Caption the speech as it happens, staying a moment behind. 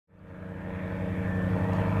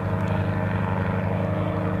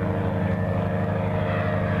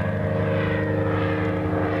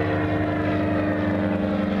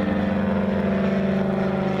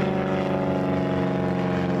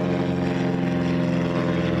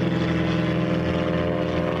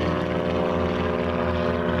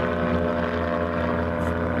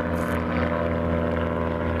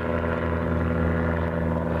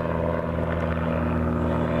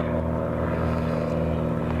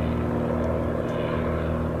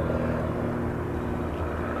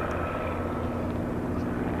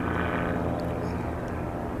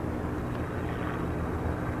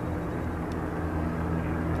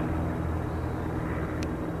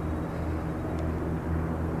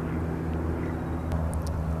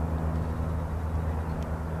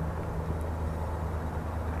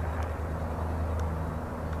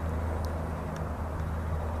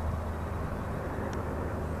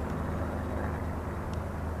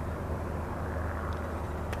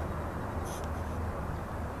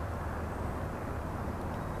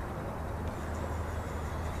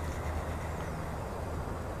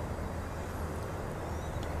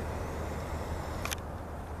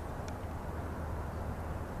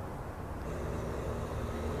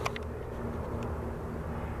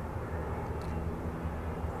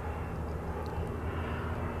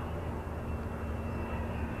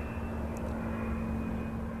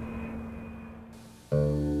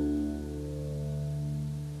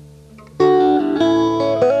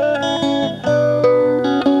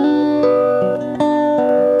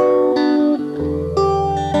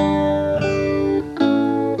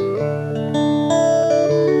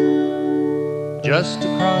just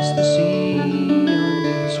across the sea on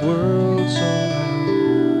this world so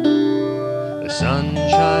round. The sun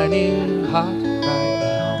shining hot right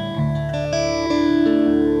now,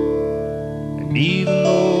 and even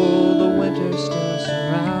though the winter still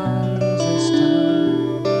surrounds this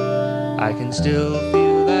town, I can still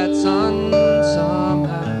feel that sun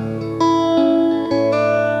somehow.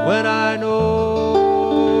 When I know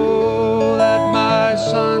that my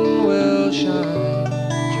sun will shine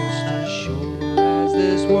just as sure as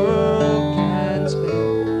this world can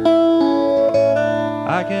spin,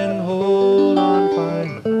 I can hold on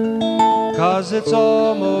fine, 'cause it's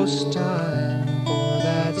almost time for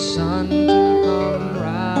that sun to come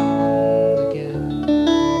round again.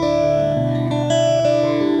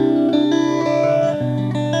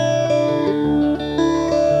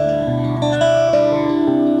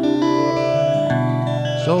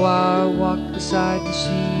 So I walk beside the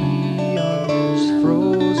sea on this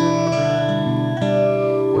frozen ground,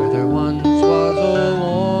 where there once was a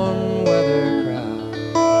warm weather crowd.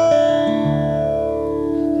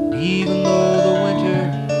 And even though the winter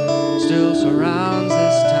still surrounds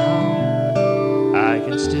this town, I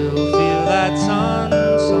can still feel that sun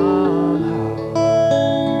somehow.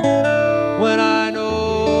 When I know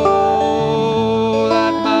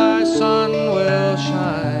that my sun will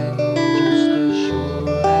shine just as sure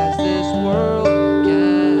as this world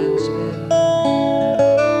can spin,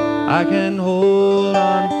 I can hold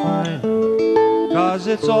on fine, 'cause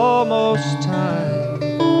it's almost time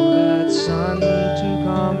for that sun to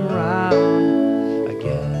come round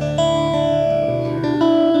again.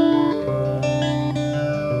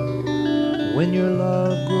 When your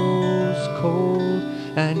love grows cold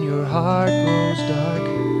and your heart grows dark,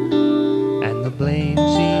 and the blame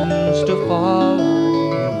seems to fall on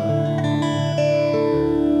you,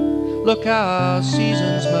 look how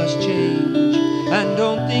seasons must change, and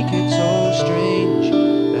don't think it's so strange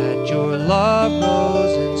that your love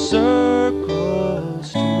goes in circles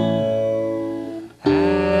too.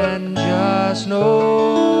 And just know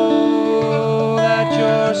that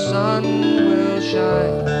your sun will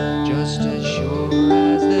shine just as sure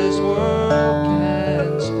as this world can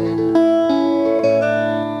spin.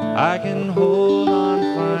 I can hold on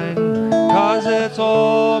fine, 'cause it's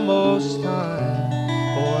almost time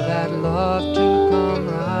for that love to come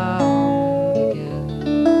round again.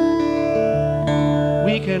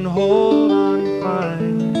 We can hold on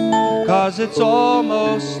fine, 'cause it's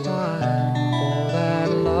almost time for that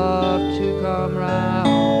love